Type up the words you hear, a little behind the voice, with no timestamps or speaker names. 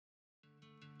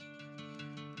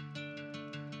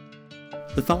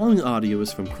The following audio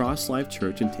is from Cross Life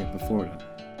Church in Tampa, Florida.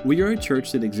 We are a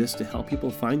church that exists to help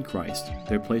people find Christ,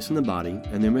 their place in the body,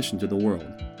 and their mission to the world.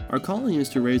 Our calling is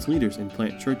to raise leaders and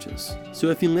plant churches. So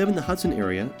if you live in the Hudson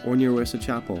area or near West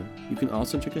Chapel, you can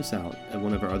also check us out at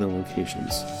one of our other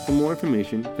locations. For more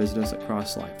information, visit us at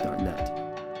crosslife.net.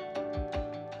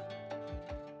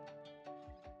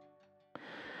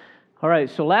 All right,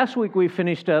 so last week we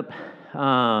finished up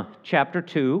chapter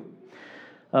 2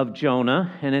 of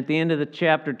Jonah, and at the end of the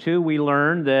chapter 2 we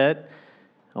learned that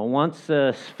once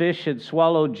the fish had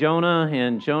swallowed Jonah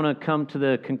and Jonah come to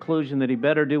the conclusion that he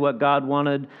better do what God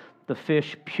wanted, the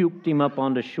fish puked him up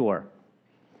onto shore.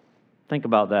 Think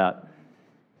about that.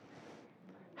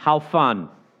 How fun.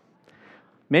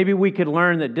 Maybe we could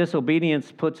learn that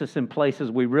disobedience puts us in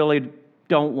places we really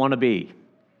don't want to be.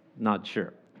 Not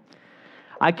sure.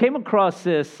 I came across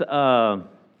this,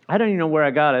 I don't even know where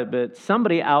I got it, but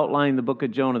somebody outlined the book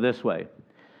of Jonah this way.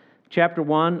 Chapter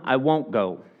 1, I won't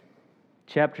go.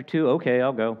 Chapter 2, okay,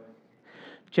 I'll go.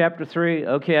 Chapter 3,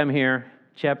 okay, I'm here.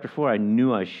 Chapter 4, I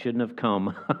knew I shouldn't have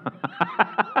come.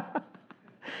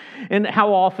 And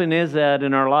how often is that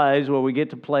in our lives where we get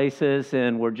to places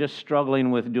and we're just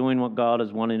struggling with doing what God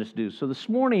is wanting us to do? So this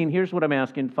morning, here's what I'm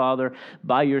asking, Father,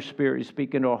 by your Spirit, you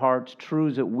speak into our hearts,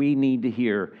 truths that we need to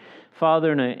hear.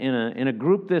 Father, in a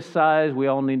group this size, we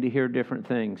all need to hear different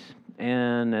things.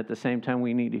 And at the same time,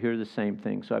 we need to hear the same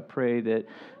thing. So I pray that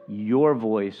your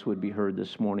voice would be heard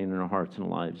this morning in our hearts and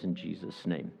lives in Jesus'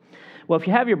 name. Well, if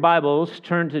you have your Bibles,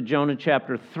 turn to Jonah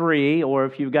chapter 3, or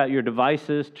if you've got your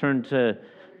devices, turn to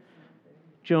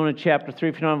Jonah chapter 3.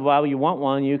 If you don't have a Bible, you want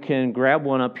one, you can grab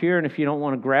one up here. And if you don't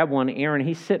want to grab one, Aaron,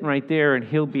 he's sitting right there, and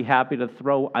he'll be happy to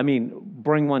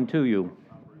bring one to you.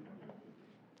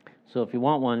 So if you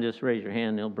want one, just raise your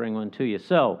hand, and he'll bring one to you.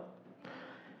 So,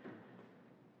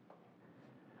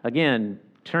 again,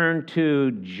 turn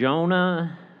to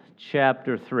Jonah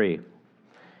chapter 3.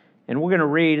 And we're going to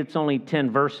read, it's only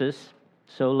 10 verses,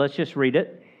 so let's just read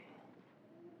it.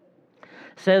 It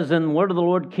says, "And the word of the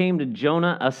Lord came to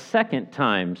Jonah a second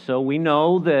time." So we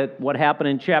know that what happened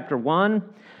in chapter 1,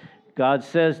 God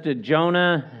says to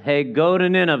Jonah, hey, go to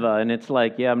Nineveh. And it's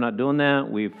like, yeah, I'm not doing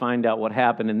that. We find out what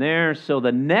happened in there. So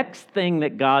the next thing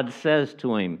that God says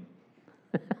to him,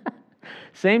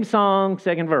 same song,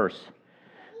 second verse,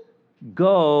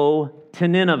 go to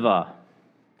Nineveh.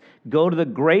 Go to the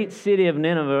great city of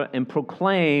Nineveh and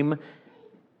proclaim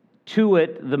to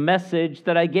it the message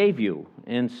that I gave you.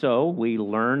 And so we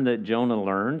learn that Jonah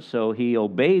learned. So he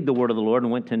obeyed the word of the Lord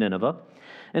and went to Nineveh.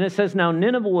 And it says, now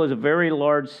Nineveh was a very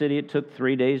large city. It took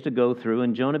 3 days to go through.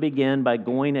 And Jonah began by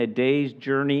going a day's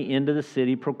journey into the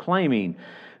city, proclaiming,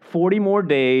 40 more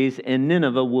days and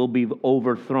Nineveh will be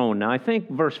overthrown. Now I think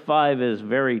verse 5 is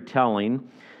very telling.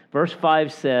 Verse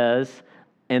 5 says,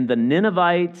 and the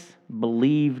Ninevites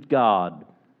believed God.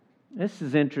 This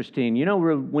is interesting. You know,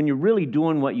 when you're really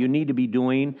doing what you need to be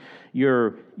doing,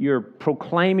 you're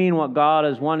proclaiming what God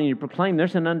is wanting you to proclaim.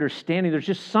 There's an understanding. There's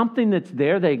just something that's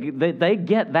there. They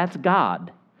get that's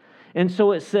God. And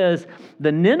so it says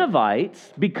the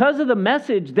Ninevites, because of the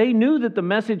message, they knew that the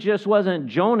message just wasn't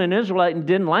Jonah and Israelite and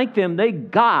didn't like them. They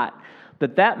got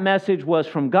that message was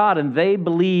from God, and they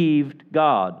believed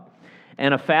God.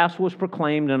 And a fast was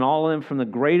proclaimed, and all of them, from the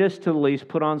greatest to the least,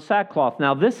 put on sackcloth.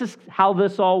 Now, this is how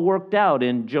this all worked out.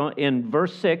 In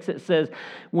verse 6, it says,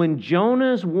 when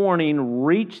Jonah's warning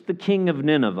reached the king of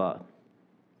Nineveh,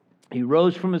 he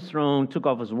rose from his throne, took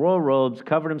off his royal robes,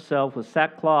 covered himself with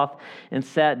sackcloth, and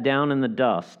sat down in the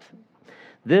dust.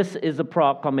 This is a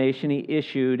proclamation he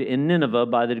issued in Nineveh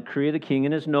by the decree of the king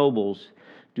and his nobles.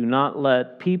 Do not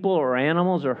let people or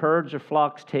animals or herds or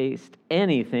flocks taste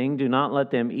anything. Do not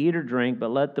let them eat or drink, but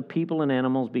let the people and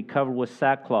animals be covered with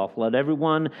sackcloth. Let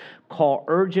everyone call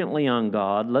urgently on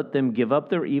God. Let them give up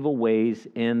their evil ways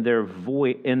and their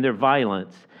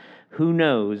violence. Who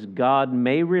knows, God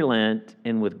may relent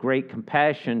and with great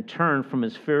compassion turn from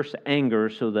his fierce anger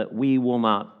so that we will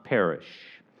not perish.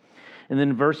 And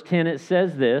then verse 10, it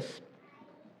says this,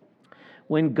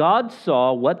 when God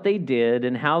saw what they did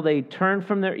and how they turned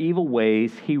from their evil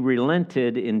ways, he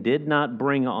relented and did not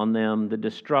bring on them the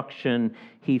destruction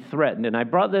he threatened. And I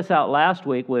brought this out last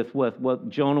week with what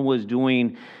Jonah was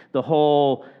doing, the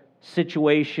whole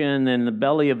situation in the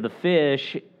belly of the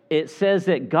fish. It says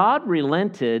that God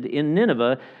relented in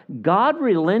Nineveh. God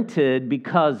relented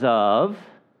because of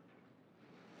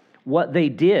what they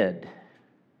did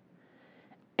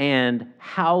and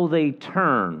how they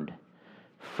turned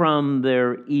from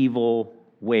their evil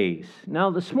ways. Now,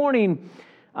 this morning,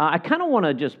 I kind of want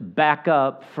to just back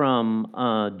up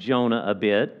from Jonah a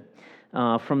bit.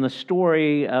 from the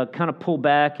story, kind of pull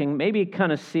back and maybe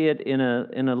kind of see it in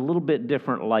a little bit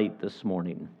different light this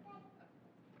morning.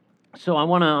 So I'm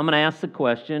going to ask the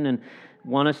question and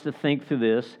want us to think through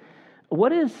this.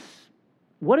 What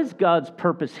is God's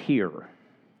purpose here?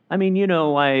 I mean,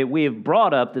 we have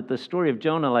brought up that the story of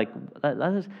Jonah,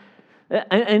 that is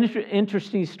an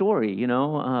interesting story,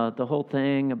 the whole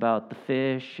thing about the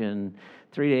fish and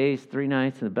 3 days, 3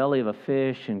 nights in the belly of a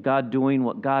fish and God doing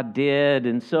what God did.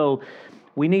 And so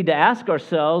we need to ask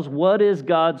ourselves, what is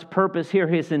God's purpose here,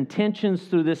 His intentions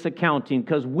through this accounting?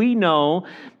 Because we know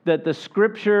that the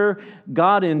Scripture,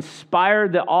 God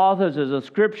inspired the authors of the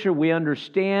Scripture. We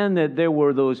understand that there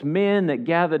were those men that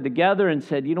gathered together and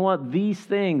said, you know what, these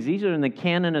are in the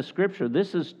canon of Scripture.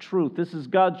 This is truth. This is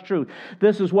God's truth.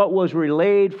 This is what was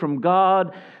relayed from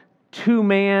God to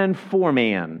man for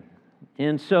man.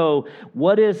 And so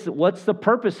what's the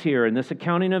purpose here in this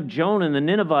accounting of Jonah and the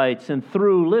Ninevites and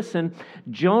through,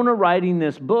 Jonah writing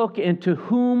this book and to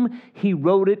whom he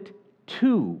wrote it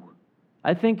to?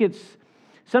 I think it's,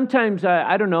 sometimes,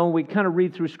 I don't know, we kind of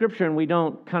read through Scripture and we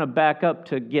don't kind of back up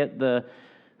to get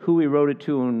who he wrote it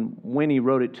to and when he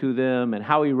wrote it to them and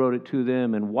how he wrote it to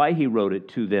them and why he wrote it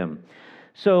to them.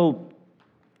 So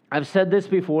I've said this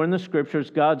before in the Scriptures,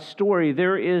 God's story,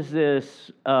 there is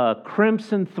this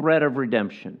crimson thread of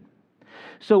redemption.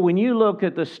 So when you look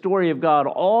at the story of God,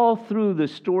 all through the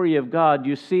story of God,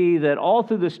 you see that all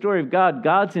through the story of God,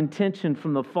 God's intention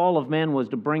from the fall of man was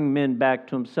to bring men back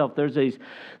to Himself.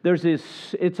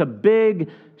 It's a big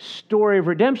story of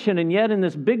redemption, and yet in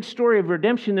this big story of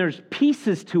redemption, there's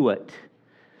pieces to it.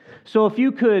 So if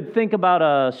you could think about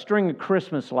a string of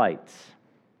Christmas lights,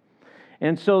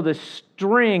 and so the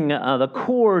string, the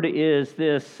cord is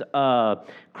this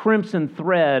crimson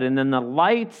thread, and then the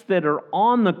lights that are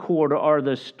on the cord are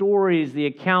the stories, the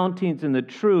accountings, and the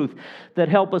truth that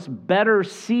help us better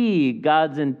see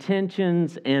God's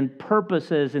intentions and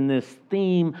purposes in this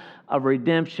theme of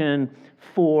redemption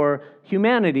for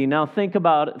humanity. Now think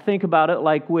about it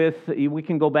like we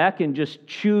can go back and just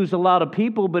choose a lot of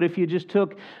people, but if you just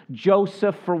took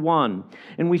Joseph for one,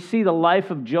 and we see the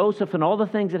life of Joseph and all the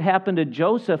things that happened to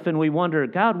Joseph, and we wonder,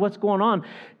 God, what's going on?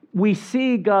 We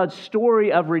see God's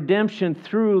story of redemption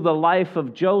through the life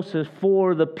of Joseph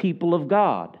for the people of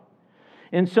God.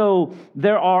 And so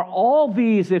there are all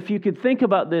these, if you could think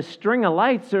about this string of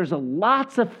lights, there's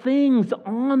lots of things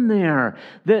on there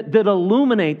that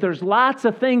illuminate. There's lots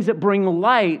of things that bring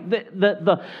light.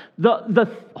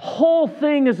 The whole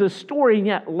thing is a story, and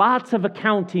yet lots of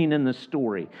accounting in the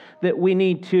story that we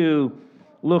need to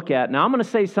look at. Now, I'm going to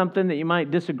say something that you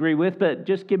might disagree with, but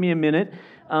just give me a minute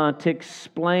to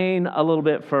explain a little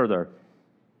bit further.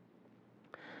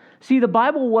 See, the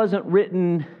Bible wasn't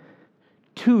written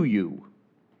to you,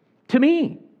 to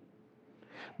me,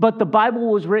 but the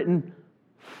Bible was written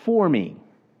for me.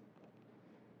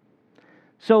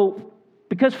 So,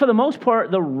 because for the most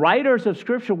part, the writers of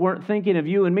Scripture weren't thinking of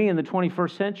you and me in the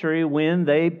 21st century when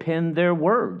they penned their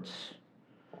words.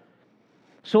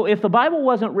 So if the Bible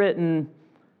wasn't written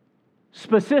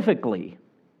specifically,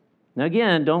 now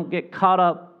again, don't get caught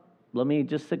up. Let me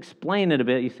just explain it a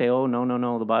bit. You say, oh,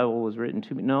 no, the Bible was written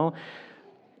to me. No,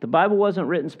 the Bible wasn't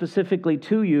written specifically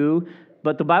to you,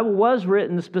 but the Bible was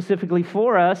written specifically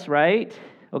for us, right?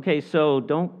 Okay, so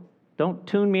don't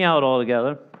tune me out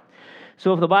altogether.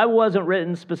 So if the Bible wasn't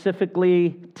written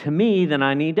specifically to me, then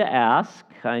I need to ask,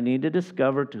 I need to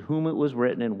discover to whom it was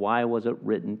written and why was it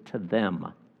written to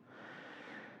them.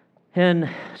 And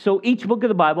so each book of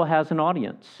the Bible has an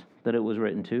audience that it was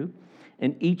written to,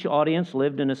 and each audience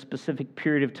lived in a specific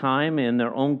period of time in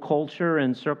their own culture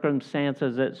and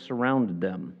circumstances that surrounded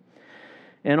them.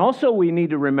 And also we need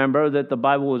to remember that the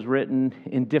Bible was written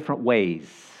in different ways.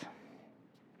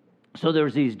 So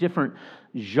there's these different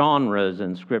genres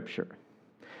in Scripture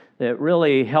that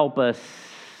really help us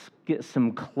get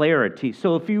some clarity.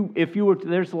 So if you were,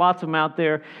 there's lots of them out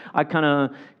there. I kind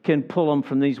of can pull them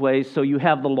from these ways. So you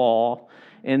have the law,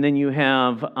 and then you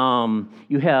have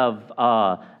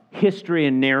history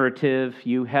and narrative.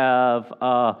 You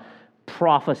have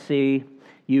prophecy.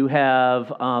 You have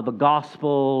the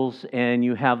Gospels, and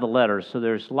you have the letters. So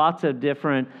there's lots of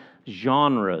different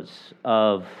genres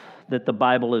that the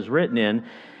Bible is written in.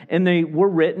 And they were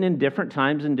written in different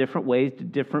times in different ways to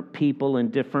different people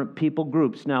and different people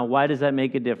groups. Now, why does that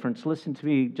make a difference? Listen to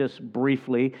me just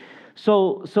briefly.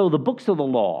 So the books of the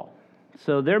law,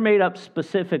 so they're made up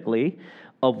specifically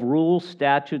of rules,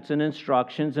 statutes, and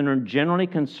instructions, and are generally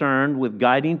concerned with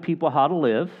guiding people how to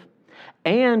live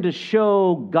and to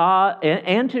show God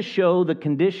and to show the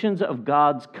conditions of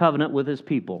God's covenant with His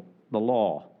people, the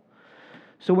law.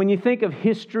 So when you think of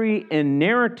history and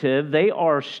narrative, they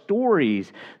are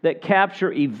stories that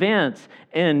capture events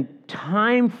and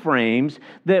time frames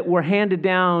that were handed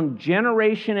down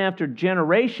generation after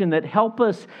generation that help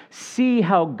us see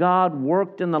how God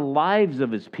worked in the lives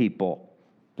of His people.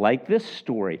 Like this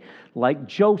story, like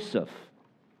Joseph.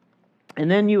 And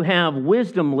then you have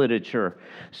wisdom literature.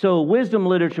 So wisdom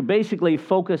literature basically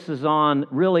focuses on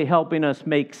really helping us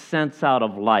make sense out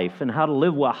of life and how to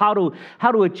live well, how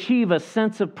to achieve a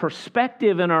sense of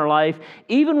perspective in our life,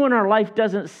 even when our life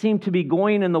doesn't seem to be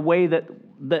going in the way that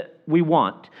we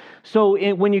want.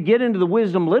 So when you get into the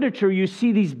wisdom literature, you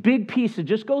see these big pieces.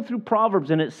 Just go through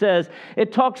Proverbs, and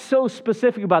it talks so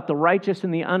specific about the righteous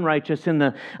and the unrighteous, and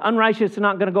the unrighteous is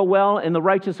not going to go well, and the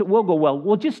righteous it will go well.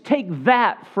 Well, just take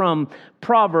that from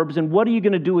Proverbs, and what are you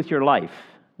going to do with your life?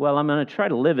 Well, I'm going to try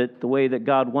to live it the way that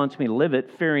God wants me to live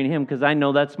it, fearing Him, because I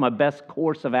know that's my best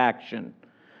course of action,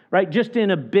 right? Just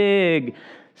in a big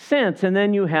sense. And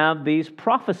then you have these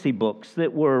prophecy books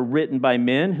that were written by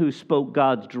men who spoke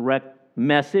God's direct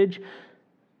message,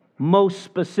 most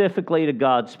specifically to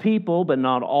God's people, but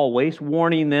not always,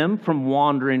 warning them from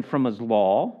wandering from His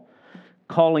law,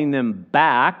 calling them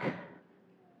back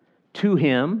to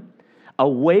Him,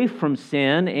 away from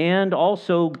sin, and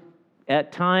also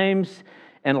at times,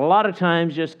 and a lot of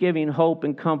times, just giving hope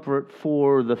and comfort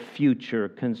for the future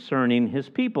concerning His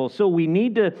people. So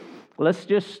let's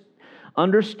just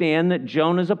understand that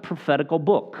Jonah is a prophetical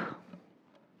book.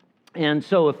 And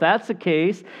so if that's the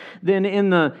case, then in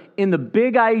the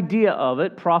big idea of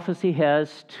it, prophecy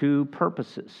has two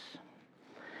purposes.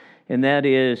 And that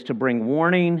is to bring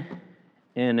warning,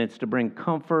 and it's to bring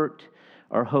comfort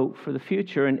or hope for the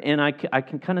future. And I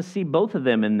can kind of see both of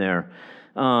them in there.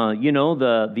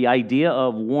 The idea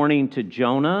of warning to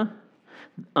Jonah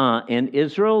and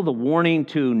Israel, the warning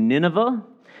to Nineveh,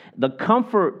 the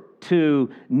comfort to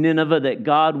Nineveh that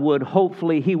God would,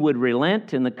 hopefully He would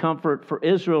relent, and the comfort for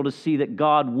Israel to see that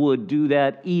God would do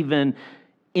that even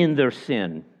in their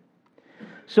sin.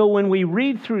 So when we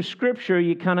read through Scripture,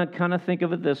 you kind of think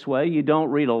of it this way. You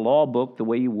don't read a law book the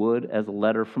way you would as a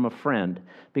letter from a friend,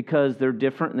 because they're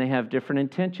different and they have different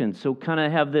intentions. So kind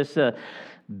of have this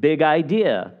big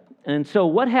idea. And so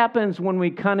what happens when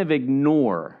we kind of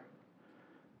ignore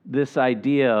this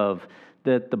idea of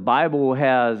that the Bible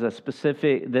has a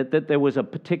specific, that there was a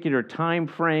particular time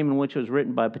frame in which it was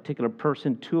written by a particular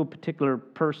person to a particular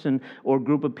person or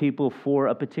group of people for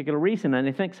a particular reason? And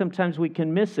I think sometimes we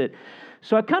can miss it.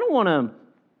 So I kind of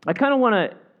want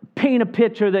to paint a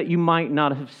picture that you might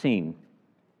not have seen,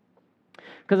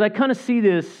 because I kind of see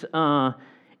this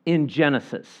in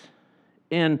Genesis,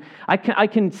 and I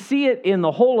can see it in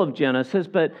the whole of Genesis,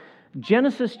 but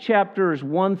Genesis chapters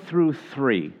 1 through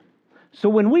 3. So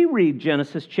when we read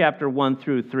Genesis chapter 1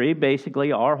 through 3,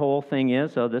 basically our whole thing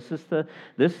is, this is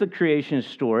the creation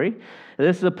story.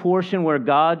 This is a portion where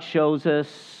God shows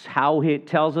us how He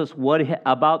tells us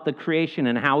about the creation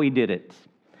and how He did it,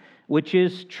 which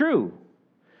is true.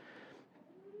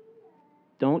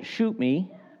 Don't shoot me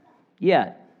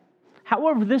yet.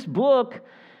 However, this book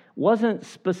wasn't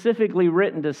specifically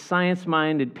written to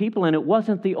science-minded people, and it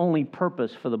wasn't the only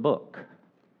purpose for the book.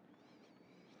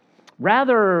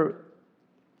 Rather,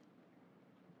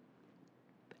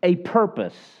 a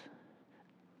purpose,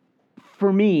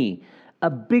 for me, a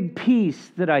big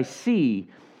piece that I see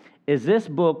is this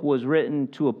book was written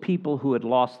to a people who had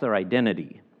lost their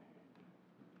identity.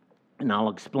 And I'll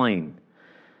explain.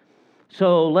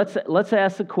 So let's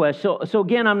ask the question. So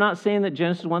again, I'm not saying that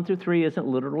Genesis 1 through 3 isn't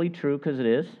literally true, because it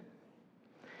is.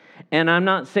 And I'm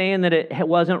not saying that it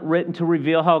wasn't written to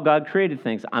reveal how God created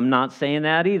things. I'm not saying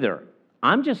that either.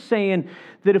 I'm just saying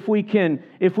that if we can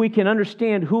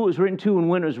understand who it was written to and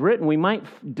when it was written, we might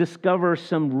discover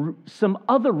some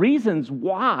other reasons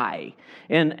why.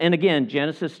 And again,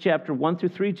 Genesis chapter 1 through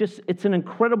 3, it's an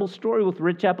incredible story with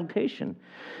rich application.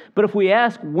 But if we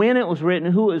ask when it was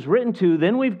written, who it was written to,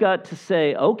 then we've got to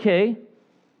say, okay,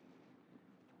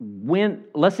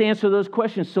 let's answer those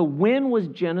questions. So when was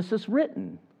Genesis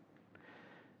written?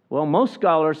 Well, most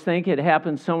scholars think it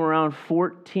happened somewhere around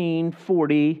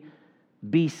 1440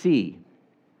 BC.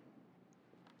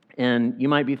 And you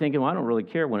might be thinking, well, I don't really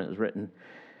care when it was written.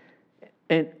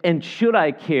 And should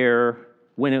I care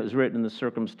when it was written in the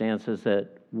circumstances that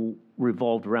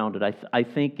revolved around it? I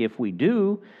think if we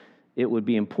do, it would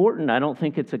be important. I don't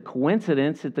think it's a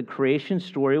coincidence that the creation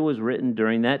story was written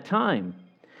during that time.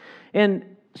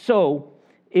 And so,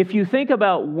 if you think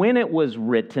about when it was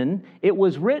written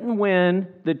when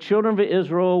the children of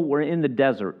Israel were in the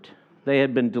desert. They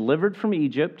had been delivered from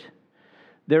Egypt.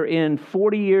 They're in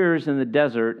 40 years in the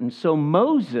desert. And so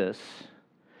Moses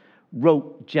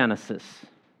wrote Genesis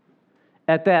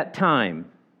at that time.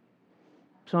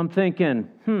 So I'm thinking,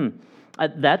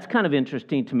 that's kind of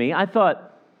interesting to me. I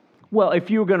thought, well, if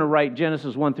you were going to write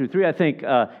Genesis 1 through 3, I think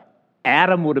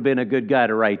Adam would have been a good guy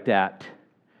to write that.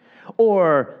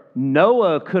 Or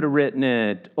Noah could have written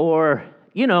it. Or,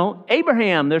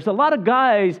 Abraham. There's a lot of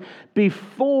guys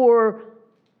before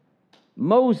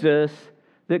Moses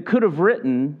that could have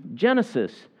written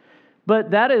Genesis.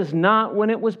 But that is not when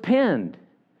it was penned.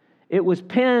 It was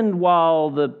penned while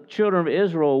the children of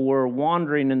Israel were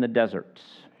wandering in the deserts.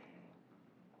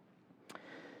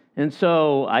 And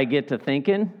so I get to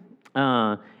thinking,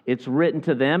 it's written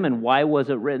to them, and why was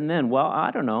it written then? Well,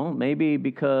 I don't know. Maybe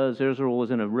because Israel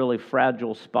was in a really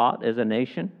fragile spot as a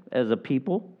nation, as a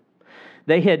people.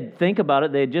 Think about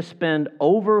it, they had just spent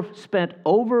over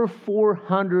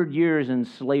 400 years in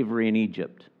slavery in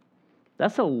Egypt.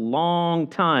 That's a long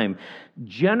time.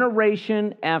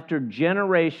 Generation after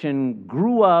generation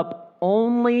grew up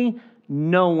only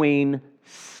knowing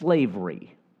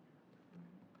slavery.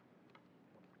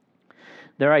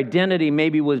 Their identity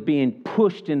maybe was being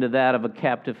pushed into that of a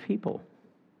captive people.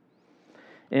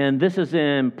 And this is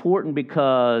important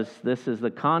because this is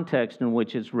the context in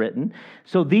which it's written.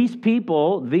 So these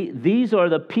people, these are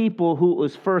the people who it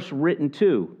was first written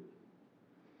to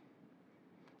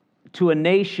a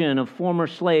nation of former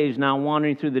slaves now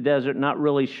wandering through the desert, not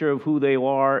really sure of who they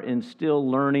are and still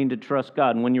learning to trust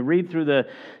God. And when you read through the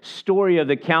story of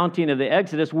the counting of the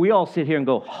Exodus, we all sit here and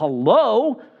go,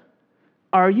 hello?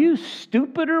 Are you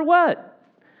stupid or what?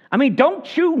 I mean,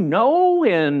 don't you know?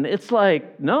 And it's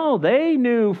like, no, they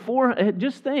knew.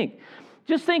 Just think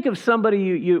of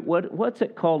somebody, what's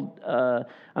it called?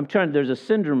 There's a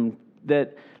syndrome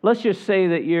that, let's just say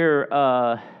that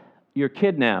you're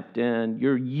kidnapped and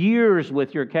you're years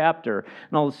with your captor,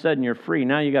 and all of a sudden you're free.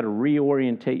 Now you got to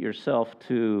reorientate yourself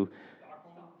to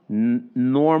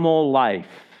normal life.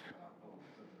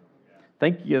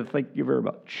 Thank you very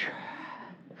much.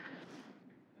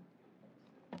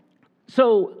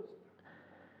 So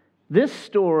this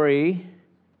story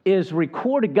is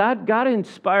recorded. God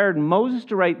inspired Moses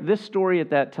to write this story at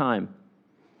that time.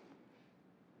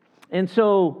 And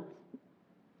so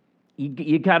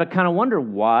you got to kind of wonder,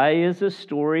 why is this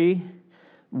story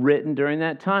written during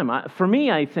that time? For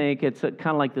me, I think it's kind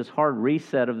of like this hard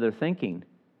reset of their thinking.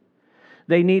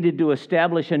 They needed to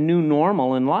establish a new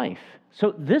normal in life.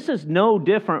 So this is no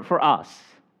different for us,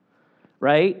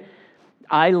 right?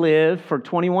 I lived for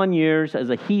 21 years as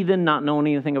a heathen, not knowing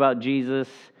anything about Jesus.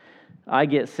 I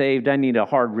get saved, I need a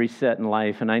hard reset in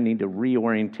life, and I need to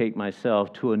reorientate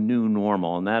myself to a new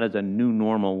normal, and that is a new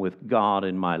normal with God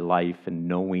in my life and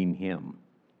knowing Him.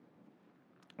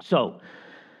 So,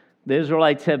 the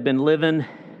Israelites have been living,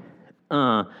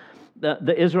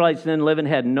 the Israelites then living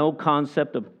had no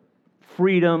concept of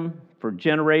freedom for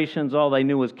generations. All they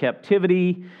knew was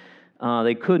captivity.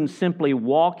 They couldn't simply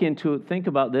walk into it. Think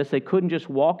about this. They couldn't just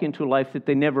walk into a life that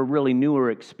they never really knew or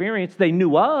experienced. They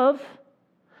knew of,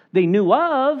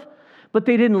 but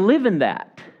they didn't live in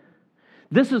that.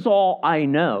 This is all I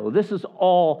know. This is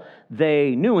all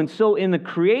they knew. And so in the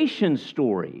creation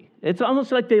story, it's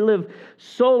almost like they lived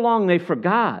so long they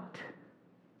forgot.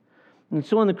 And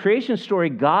so in the creation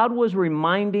story, God was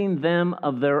reminding them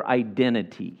of their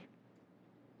identity.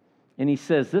 And He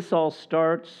says, this all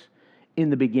starts in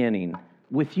the beginning.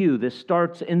 With you, this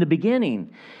starts in the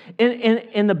beginning.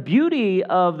 And the beauty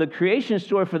of the creation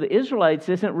story for the Israelites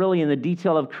isn't really in the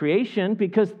detail of creation,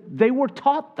 because they were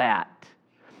taught that.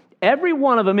 Every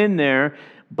one of them in there,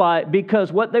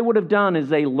 because what they would have done is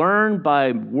they learned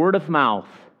by word of mouth.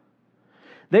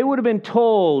 They would have been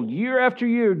told year after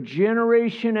year,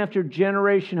 generation after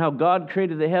generation, how God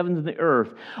created the heavens and the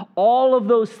earth. All of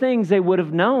those things they would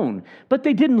have known, but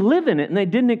they didn't live in it and they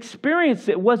didn't experience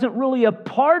it. It wasn't really a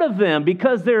part of them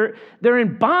because they're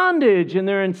in bondage and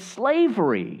they're in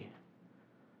slavery.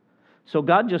 So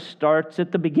God just starts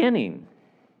at the beginning.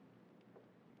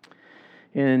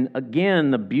 And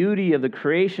again, the beauty of the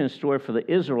creation story for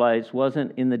the Israelites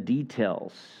wasn't in the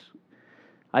details.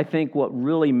 I think what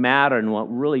really mattered and what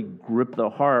really gripped their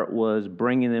heart was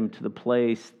bringing them to the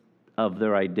place of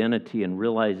their identity and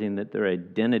realizing that their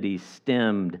identity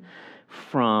stemmed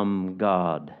from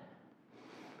God.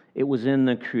 It was in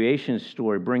the creation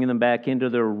story, bringing them back into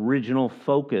their original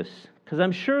focus. Because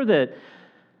I'm sure that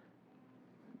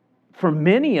for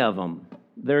many of them,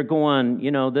 they're going,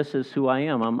 this is who I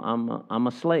am. I'm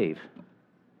a slave.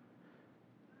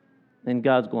 And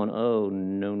God's going, oh,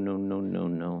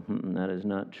 no. That is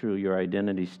not true. Your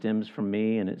identity stems from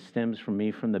me, and it stems from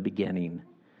me from the beginning.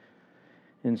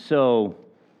 And so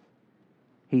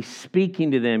He's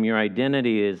speaking to them. Your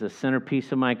identity is the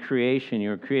centerpiece of my creation.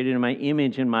 You're created in my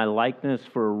image and my likeness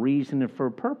for a reason and for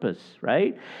a purpose,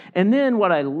 right? And then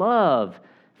what I love,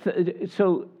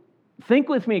 so think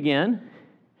with me again.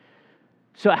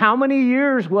 So how many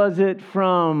years was it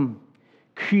from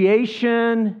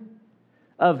creation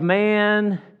of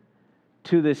man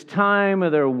to this time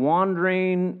of their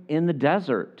wandering in the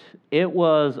desert? It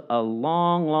was a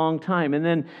long, long time. And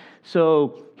then,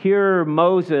 so here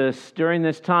Moses, during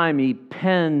this time, he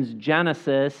pens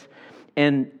Genesis.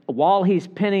 And while he's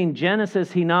penning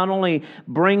Genesis, he not only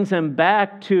brings them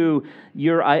back to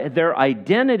their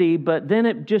identity, but then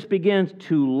it just begins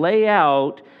to lay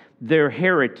out their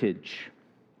heritage,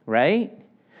 right?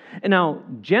 And now,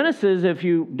 Genesis, if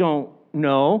you don't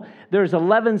know, there's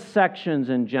 11 sections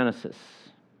in Genesis.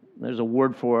 There's a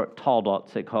word for it,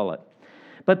 taldots, they call it.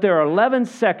 But there are 11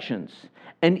 sections,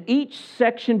 and each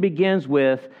section begins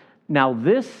with, now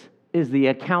this is the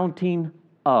accounting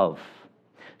of.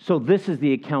 So this is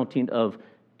the accounting of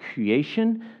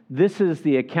creation. This is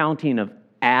the accounting of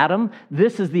Adam.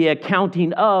 This is the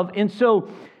accounting of. And so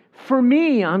for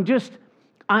me, I'm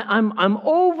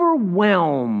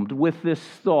overwhelmed with this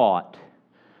thought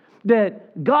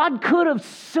that God could have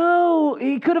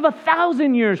He could have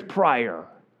 1,000 years prior,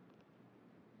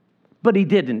 but He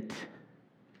didn't.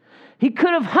 He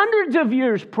could have hundreds of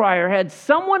years prior had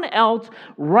someone else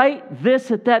write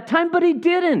this at that time, but He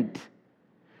didn't.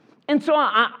 And so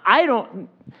I don't,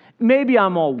 maybe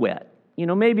I'm all wet.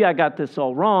 Maybe I got this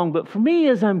all wrong, but for me,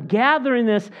 as I'm gathering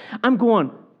this, I'm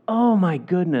going, oh my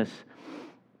goodness,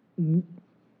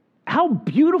 how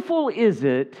beautiful is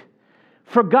it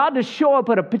for God to show up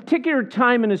at a particular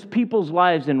time in His people's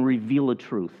lives and reveal a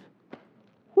truth?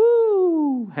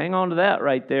 Woo! Hang on to that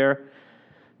right there.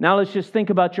 Now let's just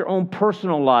think about your own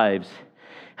personal lives.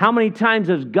 How many times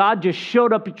has God just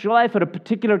showed up at your life at a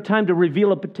particular time to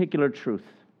reveal a particular truth?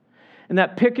 And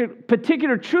that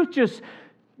particular truth just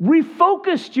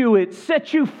refocused you. It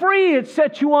set you free. It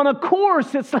set you on a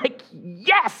course. It's like,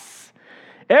 yes,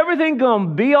 everything gonna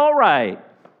be all right.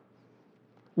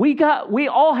 We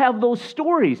all have those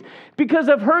stories because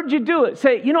I've heard you do it.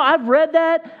 Say, I've read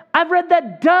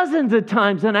that dozens of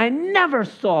times and I never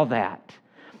saw that.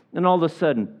 And all of a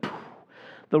sudden,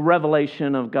 the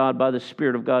revelation of God by the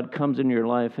Spirit of God comes into your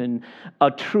life and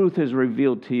a truth is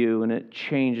revealed to you and it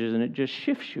changes and it just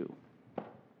shifts you.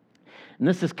 And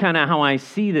this is kind of how I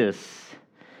see this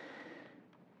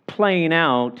playing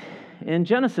out in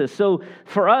Genesis. So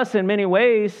for us, in many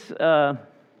ways,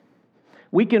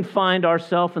 we can find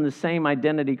ourselves in the same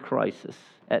identity crisis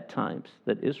at times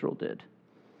that Israel did.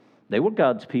 They were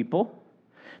God's people.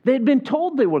 They had been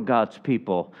told they were God's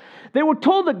people. They were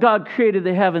told that God created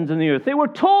the heavens and the earth. They were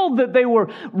told that they were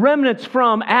remnants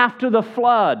from after the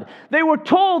flood. They were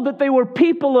told that they were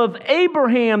people of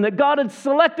Abraham, that God had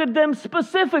selected them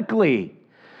specifically.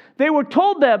 They were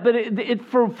told that, but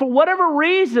for whatever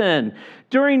reason,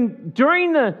 during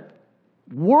the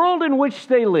world in which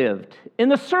they lived, in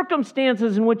the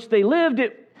circumstances in which they lived,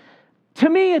 to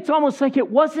me, it's almost like it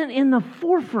wasn't in the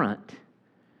forefront.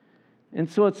 And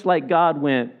so it's like God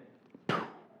went,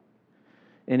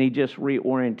 and He just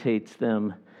reorientates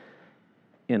them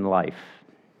in life.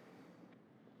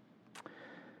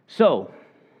 So,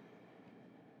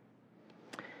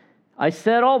 I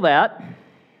said all that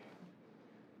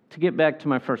to get back to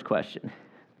my first question.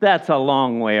 That's a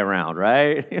long way around,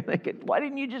 right? You're thinking, why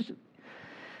didn't you just...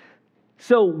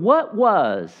 So what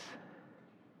was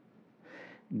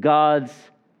God's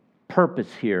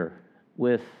purpose here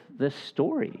with this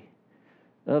story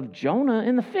of Jonah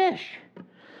and the fish?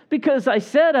 Because I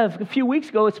said a few weeks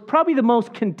ago, it's probably the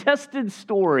most contested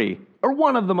story, or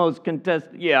one of the most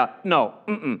contested.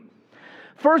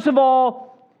 First of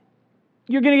all,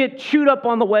 you're going to get chewed up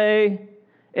on the way,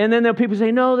 and then there are people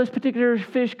say, no, this particular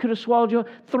fish could have swallowed you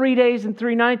 3 days and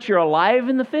 3 nights. You're alive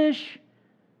in the fish.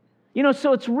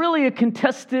 So it's really a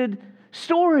contested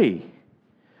story.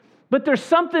 But there's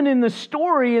something in the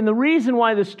story and the reason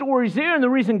why the story's there and the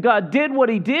reason God did what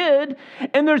He did,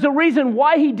 and there's a reason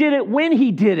why He did it when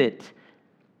He did it.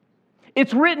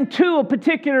 It's written to a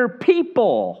particular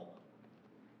people.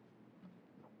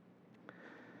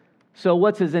 So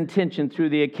what's His intention through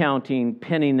the accounting,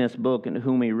 penning this book, and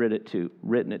whom He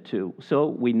written it to? So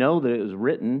we know that it was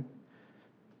written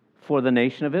for the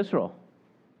nation of Israel.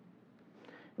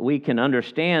 We can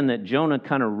understand that Jonah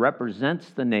kind of represents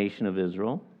the nation of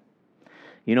Israel.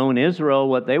 In Israel,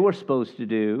 what they were supposed to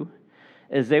do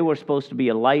is they were supposed to be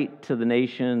a light to the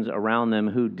nations around them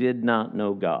who did not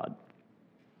know God.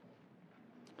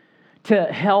 To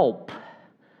help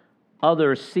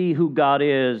others see who God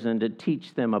is and to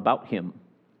teach them about Him.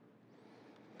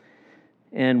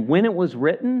 And when it was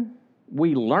written,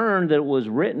 we learned that it was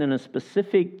written in a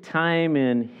specific time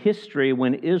in history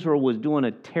when Israel was doing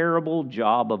a terrible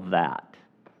job of that.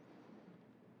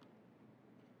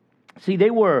 See,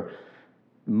 they were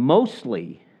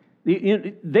mostly,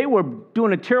 they were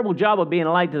doing a terrible job of being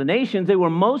a light to the nations. They were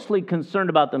mostly concerned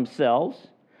about themselves.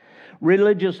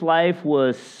 Religious life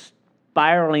was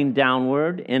spiraling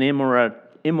downward, and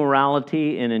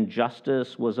immorality and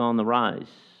injustice was on the rise.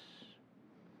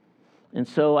 And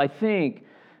so I think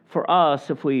for us,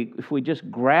 if we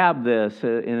just grab this,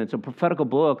 and it's a prophetical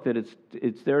book, that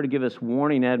it's there to give us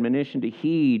warning, admonition, to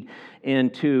heed,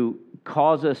 and to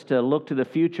cause us to look to the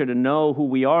future, to know who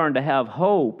we are, and to have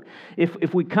hope.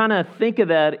 If we kind of think of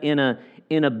that in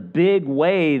a big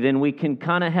way, then we can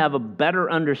kind of have a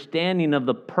better understanding of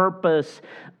the purpose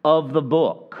of the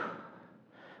book.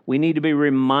 We need to be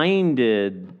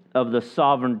reminded of the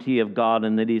sovereignty of God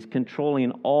and that He's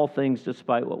controlling all things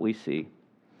despite what we see.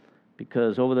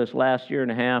 Because over this last year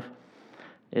and a half,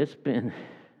 it's been,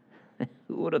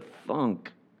 who would have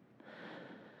thunk?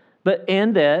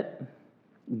 And that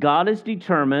God is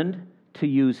determined to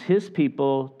use His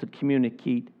people to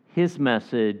communicate His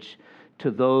message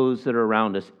to those that are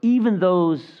around us, even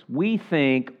those we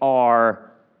think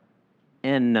are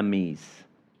enemies,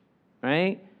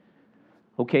 right?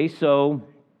 Okay, so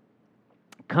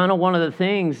kind of one of the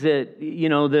things that,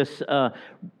 this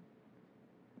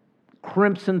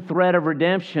crimson thread of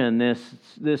redemption,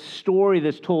 this story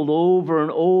that's told over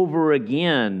and over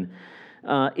again,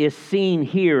 is seen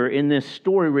here in this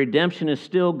story. Redemption is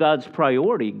still God's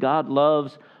priority. God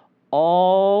loves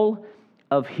all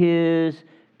of His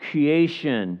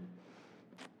creation.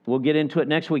 We'll get into it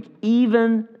next week.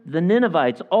 Even the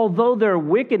Ninevites, although their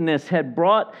wickedness had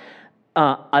brought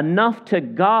enough to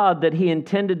God that He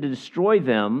intended to destroy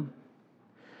them,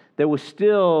 there was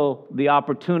still the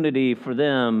opportunity for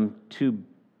them to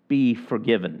be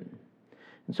forgiven.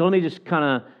 And so let me just kind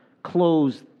of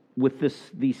close with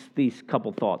these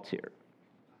couple thoughts here.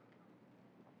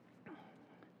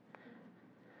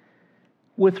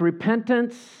 With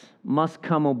repentance must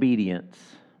come obedience.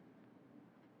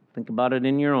 Think about it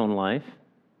in your own life.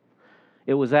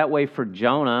 It was that way for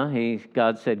Jonah.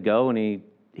 God said go, and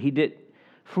he did.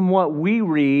 From what we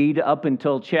read up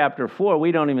until chapter 4,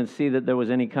 we don't even see that there was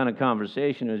any kind of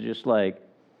conversation. It was just like,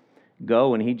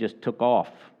 go, and he just took off.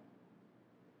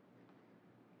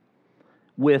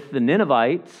 With the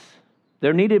Ninevites,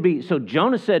 there needed to be, so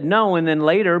Jonah said no, and then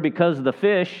later, because of the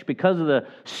fish, because of the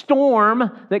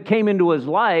storm that came into his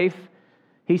life,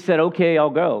 he said, okay, I'll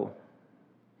go.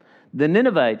 The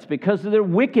Ninevites, because of their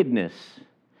wickedness,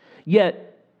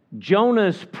 yet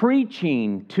Jonah's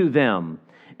preaching to them,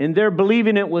 and they're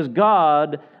believing it was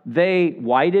God.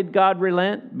 Why did God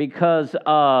relent? Because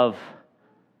of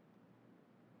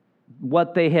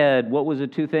what was the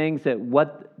two things?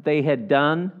 What they had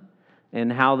done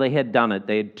and how they had done it.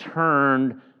 They had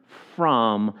turned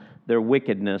from their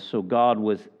wickedness, so God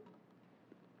was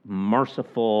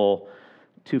merciful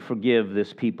to forgive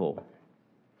this people.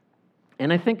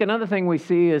 And I think another thing we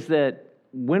see is that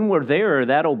when we're there,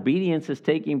 that obedience is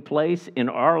taking place in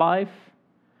our life.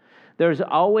 There's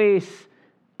always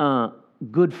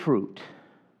good fruit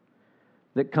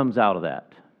that comes out of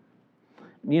that.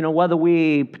 Whether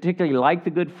we particularly like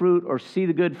the good fruit or see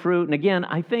the good fruit. And again,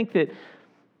 I think that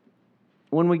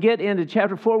when we get into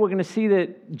chapter 4, we're going to see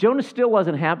that Jonah still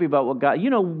wasn't happy about what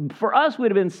God... for us, we'd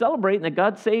have been celebrating that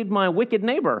God saved my wicked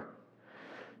neighbor.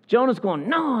 Jonah's going,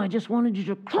 no, I just wanted you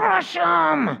to crush him.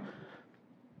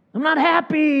 I'm not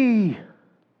happy.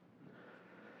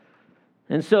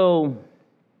 And so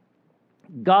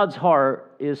God's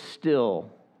heart is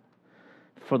still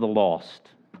for the lost,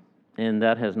 and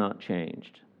that has not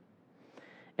changed.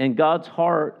 And God's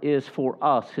heart is for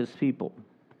us, His people,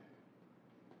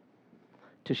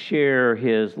 to share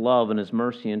His love and His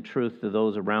mercy and truth to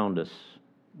those around us,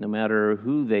 no matter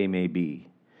who they may be.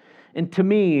 And to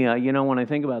me, when I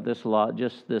think about this a lot,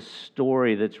 just this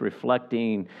story that's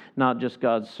reflecting not just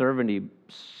God's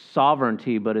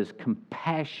sovereignty, but His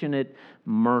compassionate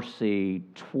mercy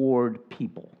toward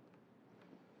people.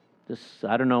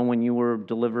 I don't know when you were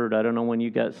delivered, I don't know when you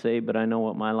got saved, but I know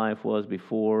what my life was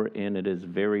before, and it is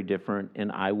very different,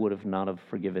 and I would have not have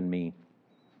forgiven me.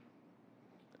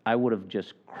 I would have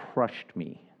just crushed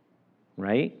me,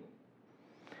 right?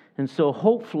 And so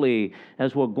hopefully,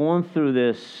 as we're going through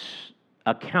this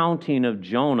accounting of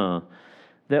Jonah,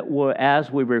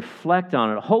 as we reflect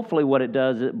on it, hopefully what it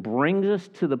does, it brings us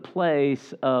to the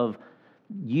place of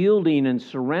yielding and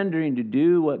surrendering to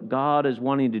do what God is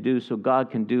wanting to do so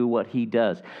God can do what He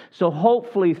does. So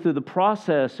hopefully through the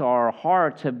process, our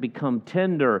hearts have become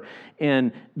tender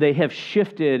and they have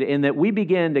shifted, and that we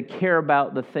begin to care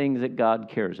about the things that God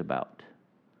cares about.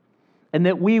 And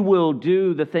that we will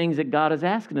do the things that God is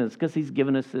asking us, because He's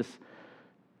given us this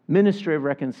ministry of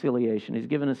reconciliation. He's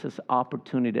given us this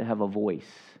opportunity to have a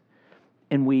voice.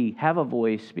 And we have a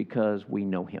voice because we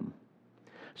know Him.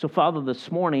 So, Father,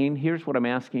 this morning, here's what I'm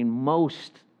asking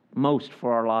most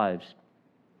for our lives.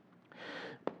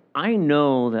 I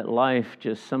know that life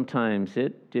just sometimes,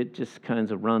 it just kind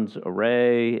of runs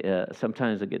array.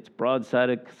 Sometimes it gets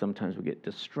broadsided. Sometimes we get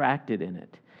distracted in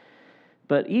it.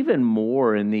 But even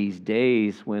more in these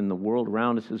days when the world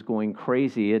around us is going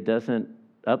crazy, it doesn't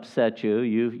upset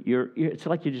you. It's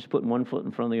like you're just putting one foot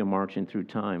in front of you and marching through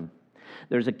time.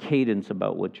 There's a cadence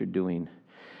about what you're doing.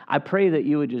 I pray that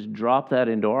you would just drop that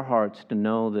into our hearts to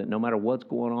know that no matter what's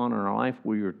going on in our life,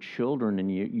 we're your children,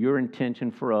 and your intention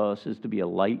for us is to be a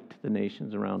light to the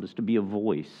nations around us, to be a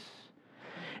voice.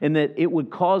 And that it would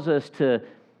cause us to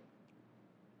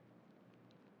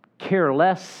care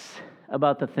less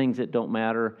about the things that don't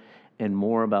matter and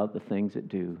more about the things that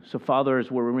do. So, Father, as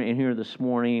we're in here this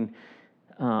morning,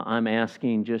 I'm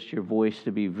asking just your voice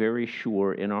to be very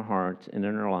sure in our hearts and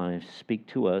in our lives. Speak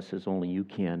to us as only you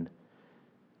can.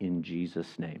 In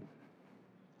Jesus' name.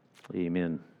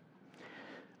 Amen.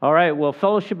 All right, well,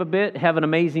 fellowship a bit. Have an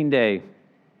amazing day.